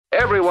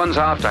Everyone's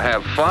out to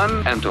have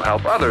fun and to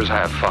help others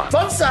have fun.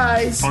 Fun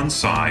size. Fun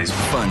size.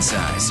 Fun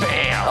size.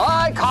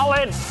 I call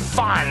it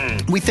fun.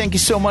 We thank you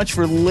so much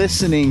for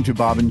listening to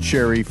Bob and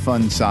Sherry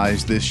Fun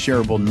Size, this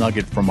shareable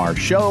nugget from our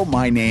show.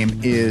 My name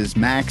is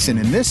Max, and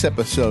in this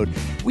episode,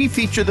 we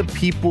feature the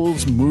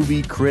People's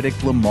movie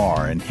critic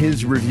Lamar and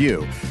his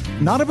review,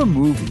 not of a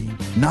movie,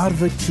 not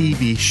of a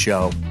TV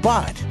show,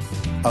 but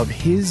of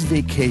his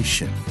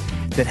vacation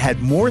that had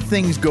more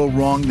things go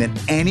wrong than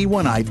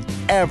anyone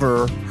I've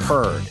ever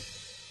heard.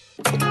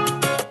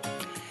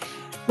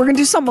 We're going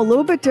to do something a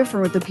little bit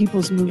different with the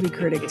People's Movie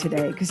Critic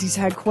today because he's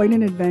had quite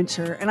an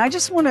adventure. And I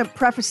just want to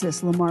preface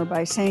this, Lamar,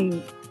 by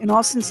saying, in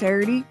all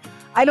sincerity,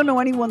 I don't know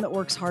anyone that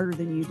works harder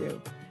than you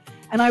do.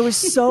 And I was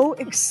so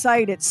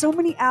excited. So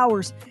many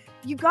hours.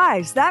 You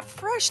guys, that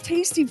fresh,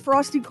 tasty,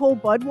 frosty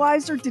cold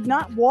Budweiser did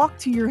not walk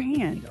to your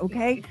hand,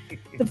 okay?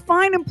 The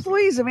fine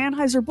employees of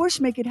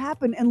Anheuser-Busch make it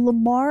happen. And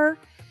Lamar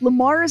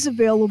is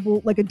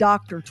available like a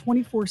doctor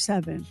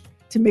 24/7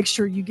 to make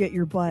sure you get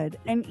your bud.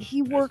 And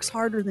he works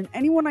harder than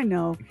anyone I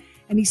know.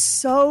 And he's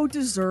so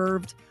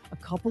deserved a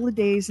couple of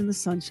days in the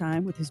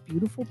sunshine with his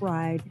beautiful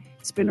bride.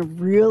 It's been a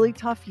really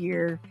tough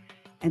year.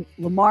 And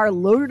Lamar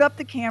loaded up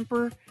the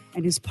camper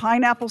and his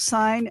pineapple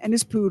sign and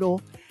his poodle,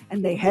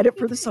 and they headed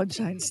for the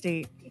Sunshine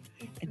State.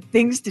 And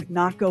things did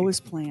not go as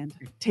planned.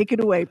 Take it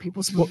away,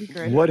 People's Movie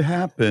Critic. What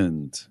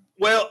happened?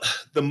 Well,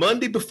 the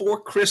Monday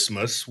before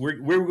Christmas, we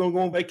were going to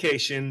go on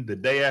vacation the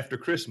day after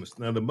Christmas.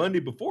 Now, the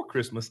Monday before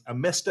Christmas, I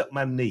messed up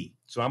my knee,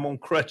 so I'm on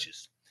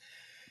crutches.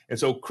 And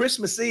so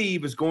Christmas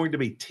Eve is going to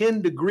be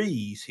 10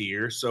 degrees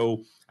here,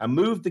 so I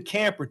moved the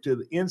camper to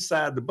the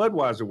inside the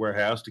Budweiser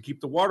warehouse to keep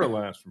the water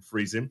lines from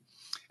freezing.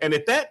 And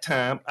at that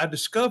time, I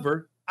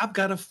discovered I've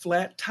got a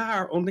flat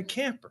tire on the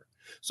camper.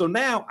 So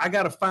now I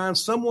got to find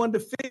someone to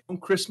fit on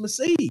Christmas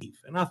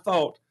Eve. And I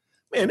thought,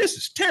 man, this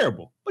is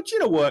terrible. But you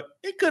know what?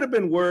 It could have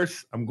been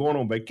worse. I'm going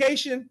on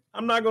vacation.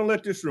 I'm not going to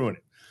let this ruin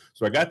it.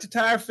 So I got the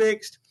tire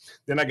fixed.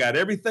 Then I got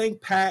everything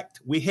packed.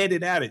 We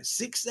headed out at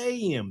 6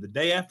 a.m. the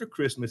day after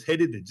Christmas,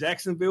 headed to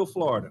Jacksonville,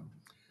 Florida.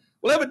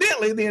 Well,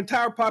 evidently, the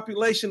entire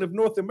population of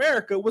North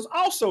America was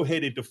also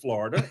headed to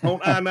Florida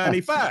on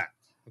I-95.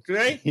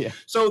 Okay? Yeah,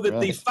 so that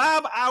right. the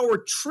 5-hour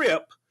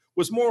trip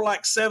was more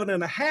like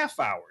 7.5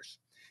 hours.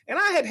 And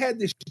I had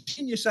this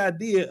genius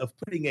idea of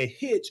putting a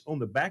hitch on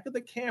the back of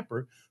the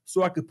camper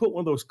so I could put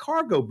one of those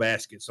cargo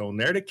baskets on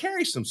there to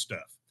carry some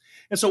stuff.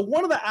 And so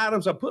one of the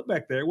items I put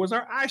back there was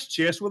our ice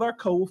chest with our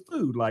cold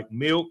food, like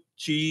milk,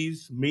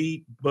 cheese,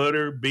 meat,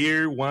 butter,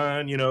 beer,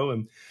 wine,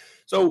 And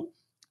so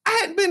I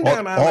hadn't been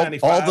down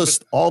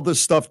I-95. All the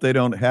stuff they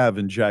don't have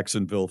in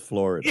Jacksonville,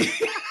 Florida.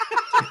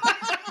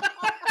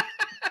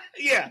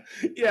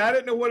 Yeah, I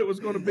didn't know what it was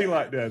going to be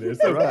like down there.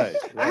 So right.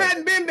 I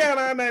hadn't been down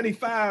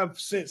I-95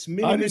 since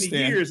many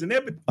years. And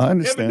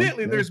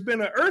evidently there's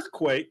been an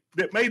earthquake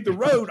that made the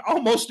road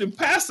almost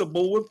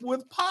impassable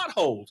with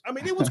potholes. I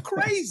mean, it was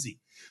crazy.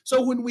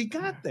 So when we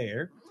got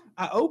there,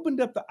 I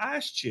opened up the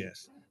ice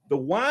chest. The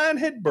wine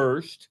had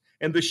burst,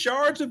 and the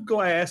shards of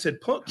glass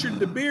had punctured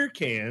the beer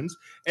cans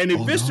and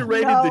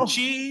eviscerated the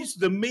cheese,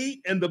 the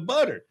meat, and the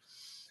butter.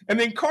 And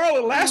then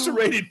Carla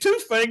lacerated 2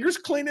 fingers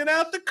cleaning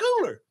out the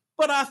cooler.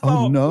 But I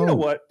thought, you know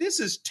what? This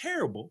is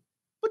terrible,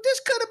 but this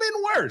could have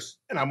been worse.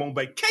 And I'm on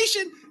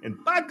vacation,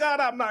 and by God,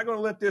 I'm not going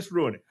to let this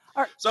ruin it.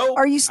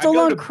 Are you still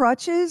on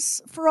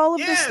crutches for all of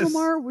this,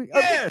 Lamar?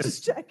 Yes.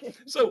 Just checking.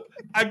 So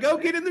I go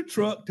get in the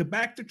truck to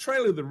back the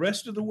trailer the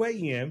rest of the way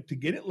in to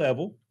get it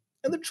level,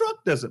 and the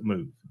truck doesn't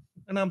move.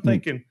 And I'm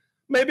thinking,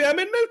 maybe I'm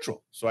in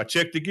neutral. So I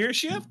check the gear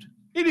shift.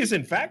 It is,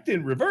 in fact,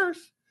 in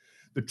reverse.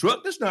 The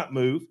truck does not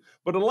move,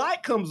 but a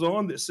light comes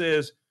on that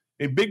says,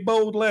 in big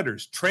bold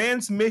letters,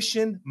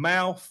 transmission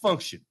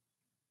malfunction.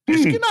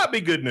 This cannot be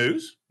good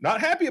news.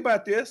 Not happy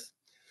about this.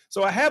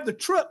 So I have the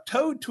truck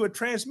towed to a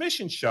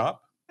transmission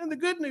shop. And the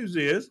good news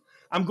is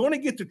I'm going to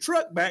get the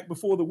truck back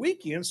before the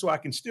weekend so I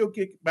can still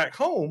get back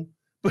home.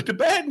 But the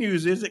bad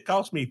news is it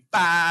cost me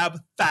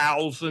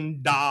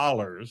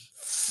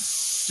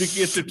 $5,000 to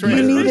get the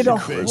transmission. You needed a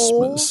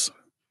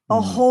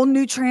whole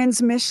new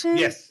transmission?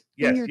 Yes.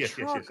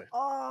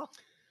 Oh.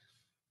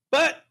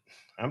 But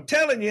I'm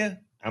telling you,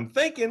 I'm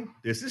thinking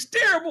this is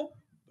terrible,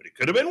 but it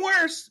could have been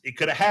worse. It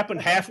could have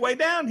happened halfway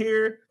down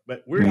here,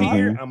 but we're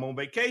here. I'm on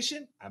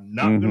vacation. I'm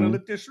not going to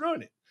let this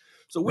ruin it.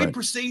 So we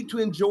proceed to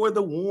enjoy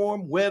the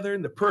warm weather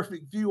and the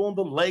perfect view on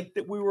the lake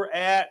that we were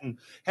at, and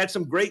had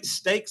some great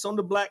steaks on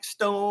the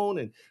Blackstone,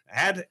 and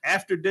had an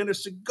after dinner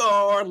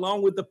cigar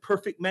along with the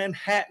perfect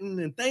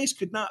Manhattan, and things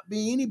could not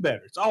be any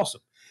better. It's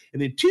awesome.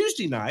 And then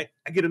Tuesday night,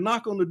 I get a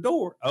knock on the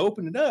door. I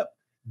open it up.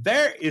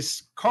 There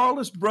is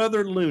Carla's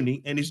brother,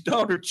 Looney, and his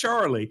daughter,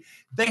 Charlie.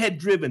 They had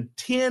driven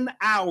 10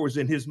 hours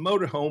in his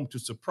motorhome to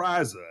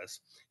surprise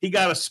us. He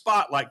got a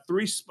spot like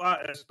 3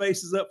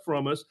 spaces up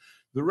from us.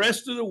 The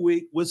rest of the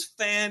week was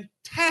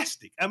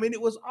fantastic. I mean,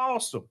 it was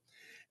awesome.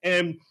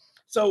 And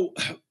so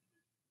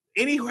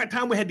any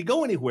time we had to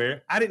go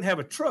anywhere, I didn't have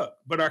a truck.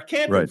 But our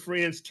camping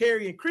friends,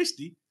 Terry and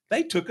Christy,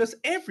 they took us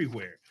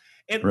everywhere.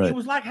 And Right. it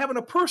was like having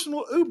a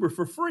personal Uber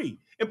for free.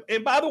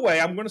 And by the way,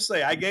 I'm going to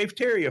say I gave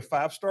Terry a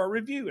 5-star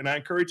review, and I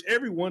encourage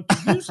everyone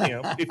to use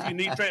him if you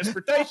need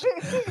transportation.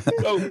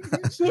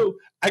 So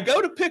I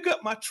go to pick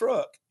up my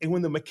truck, and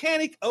when the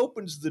mechanic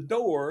opens the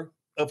door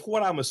of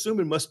what I'm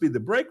assuming must be the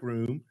break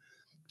room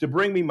to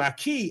bring me my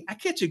key, I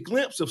catch a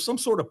glimpse of some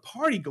sort of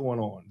party going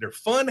on. There are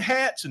fun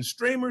hats and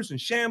streamers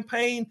and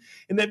champagne,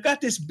 and they've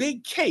got this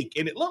big cake,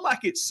 and it looked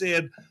like it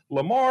said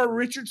Lamar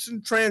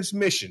Richardson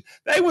Transmission.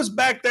 They was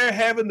back there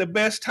having the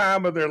best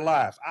time of their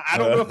life. I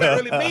don't know if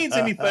that really means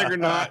anything or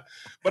not,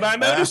 but I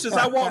noticed as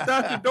I walked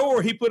out the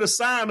door, he put a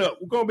sign up,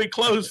 we're going to be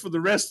closed for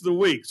the rest of the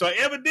week. So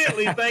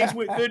evidently things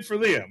went good for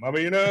them. I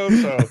mean,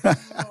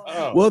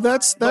 Well,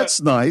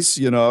 that's nice.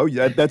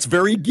 Yeah, that's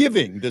very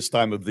giving this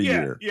time of the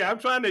year. Yeah, I'm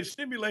trying to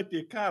stimulate the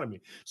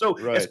economy. So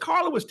as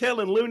Carla was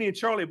telling Looney and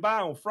Charlie Bye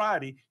on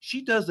Friday,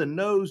 she does a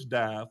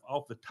nosedive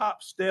off the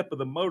top step of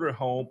the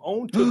motorhome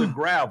onto the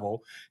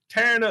gravel,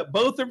 tearing up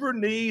both of her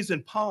knees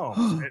and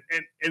palms.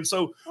 and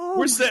so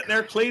we're sitting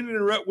there cleaning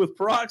her up with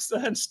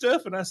peroxide and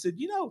stuff. And I said,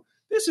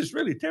 this is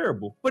really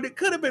terrible, but it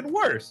could have been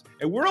worse.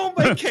 And we're on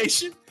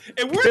vacation,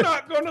 and we're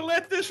not going to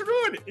let this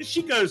ruin it. And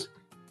she goes,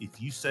 if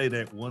you say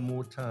that one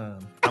more time,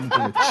 I'm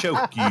going to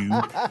choke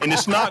you. And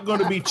it's not going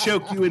to be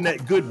choke you in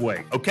that good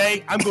way,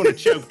 okay? I'm going to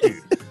choke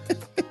you.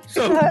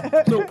 So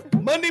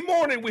Monday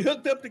morning, we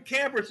hooked up the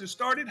campers and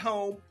started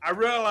home. I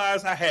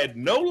realized I had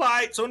no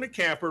lights on the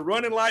camper,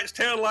 running lights,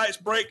 tail lights,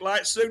 brake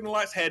lights, signal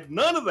lights, had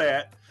none of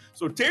that.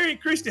 So Terry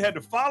and Christy had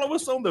to follow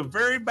us on the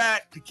very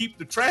back to keep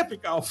the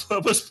traffic off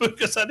of us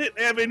because I didn't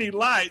have any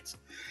lights.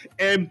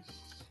 And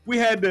we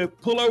had to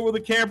pull over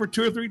the camper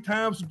 2 or 3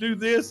 times to do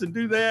this and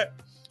do that.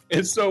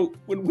 And so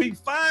when we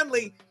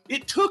finally,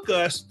 it took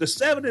us the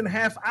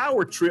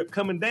 7.5-hour trip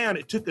coming down.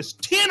 It took us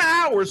 10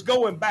 hours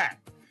going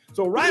back.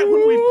 So right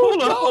when we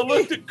pulled up,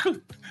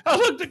 I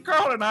looked at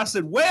Carla and I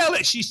said, well,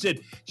 and she said,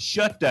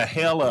 shut the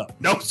hell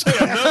up. Don't say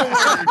another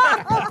word.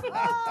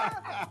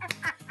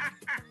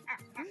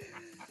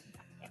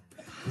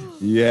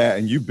 Yeah,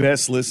 and you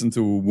best listen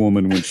to a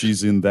woman when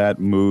she's in that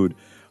mood.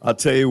 I'll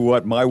tell you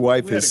what, my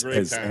wife has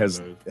said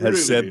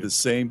the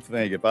same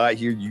thing. If I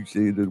hear you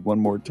say that one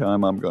more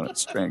time, I'm going to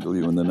strangle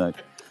you in the neck.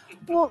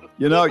 Well,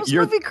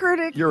 you're movie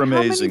critic. You're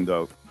amazing,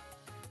 though.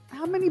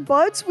 How many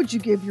buds would you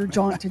give your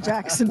jaunt to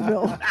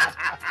Jacksonville?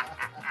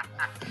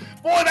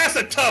 Boy, that's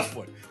a tough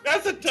one.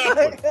 That's a tough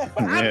one. But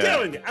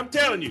I'm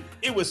telling you,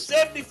 it was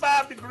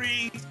 75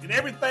 degrees and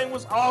everything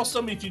was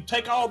awesome if you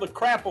take all the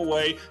crap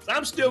away. So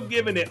I'm still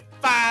giving it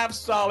 5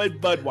 solid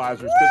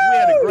Budweisers because we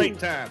had a great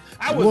time.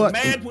 I was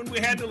mad when we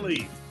had to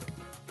leave.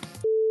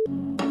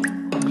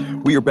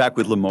 We are back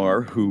with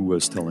Lamar, who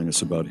was telling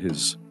us about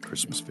his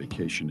Christmas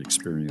vacation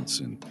experience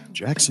in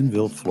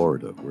Jacksonville,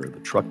 Florida, where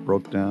the truck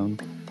broke down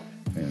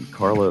and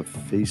Carla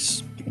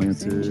face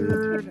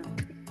planted.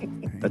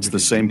 That's the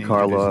same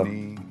Carla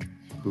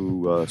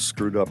who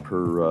screwed up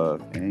her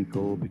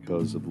ankle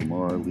because of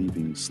Lamar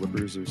leaving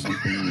slippers or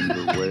something in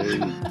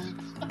the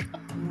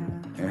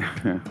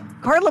way.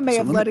 Carla may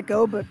have let it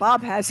go, but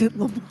Bob hasn't.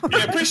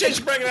 Yeah, appreciate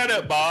you bringing that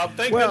up, Bob.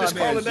 Thank goodness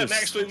Carla doesn't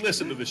actually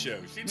listen to the show.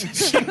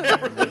 She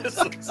never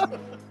listens.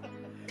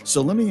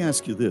 So let me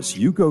ask you this.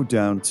 You go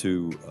down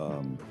to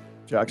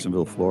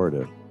Jacksonville,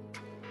 Florida,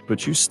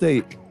 but you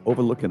stay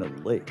overlooking a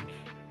lake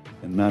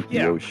and not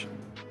the ocean.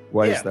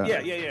 Why is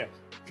that? Yeah.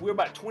 We're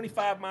about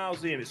 25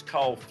 miles in. It's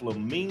called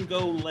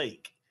Flamingo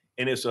Lake,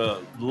 and it's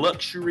a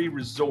luxury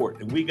resort.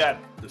 And we got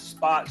the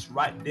spots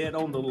right dead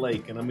on the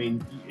lake. And, I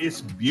mean,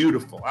 it's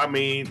beautiful. I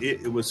mean,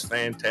 it was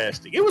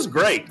fantastic. It was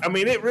great. I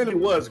mean, it really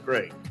was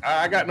great.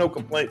 I got no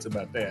complaints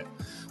about that.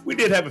 We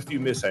did have a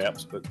few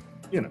mishaps, but,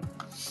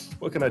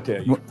 what can I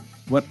tell you?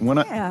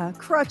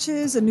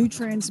 Crutches, a new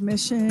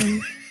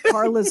transmission.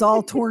 Carla's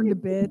all torn to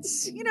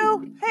bits.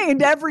 Hey,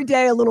 and every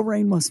day a little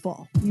rain must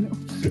fall.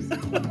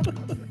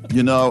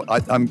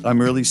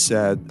 I'm really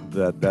sad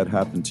that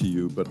happened to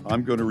you, but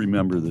I'm going to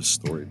remember this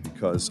story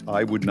because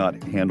I would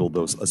not handle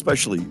those,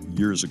 especially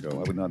years ago.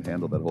 I would not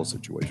handle that whole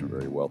situation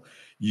very well.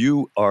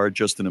 You are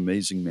just an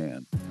amazing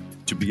man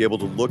to be able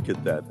to look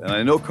at that. And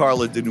I know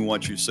Carla didn't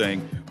want you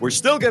saying, we're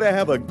still going to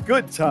have a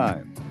good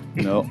time,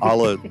 a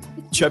la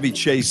Chevy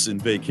Chase in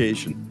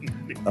Vacation.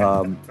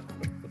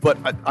 But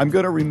I'm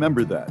going to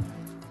remember that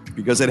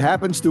because it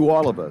happens to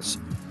all of us.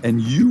 And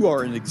you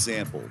are an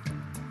example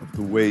of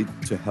the way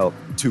to help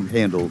to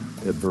handle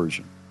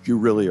aversion. You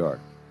really are.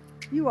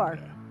 You are.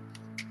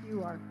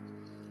 You are.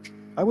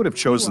 I would have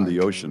chosen the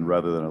ocean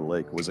rather than a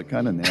lake. Was it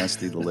kind of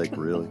nasty, the lake,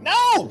 really?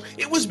 No,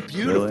 it was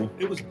beautiful. Really?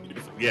 It was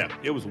beautiful. Yeah,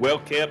 it was well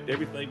kept.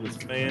 Everything was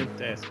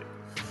fantastic.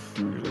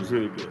 It was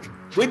really good.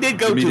 We did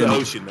go to the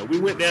ocean, though. We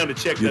went down to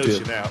check the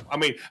ocean out. I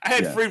mean, I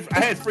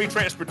had free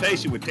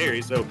transportation with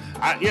Terry, so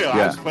I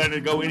was planning to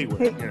go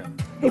anywhere.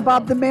 Hey,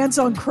 Bob, the man's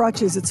on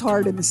crutches. It's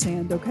hard in the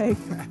sand, okay?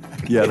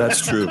 Yeah,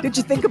 that's true. Did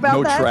you think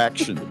about that? No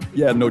traction.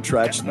 Yeah, no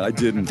traction. I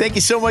didn't. Thank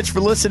you so much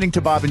for listening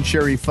to Bob and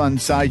Sherry Fun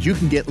Size. You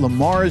can get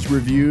Lamar's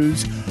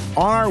reviews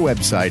on our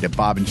website at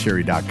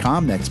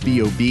bobandSherry.com. That's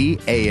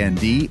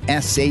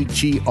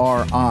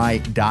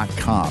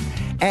BOBANDSHERI.com.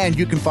 And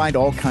you can find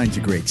all kinds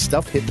of great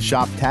stuff. Hit the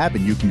shop tab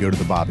and you can go to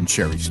the Bob and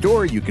Sherry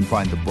store. You can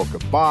find the Book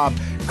of Bob,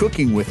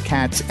 Cooking with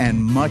Cats,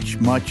 and much,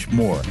 much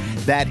more.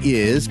 That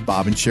is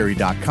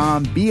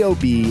bobandsherry.com,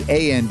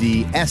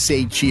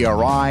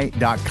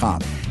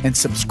 BOBANDSHERI.com. And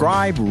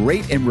subscribe,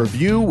 rate, and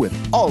review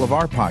with all of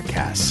our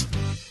podcasts.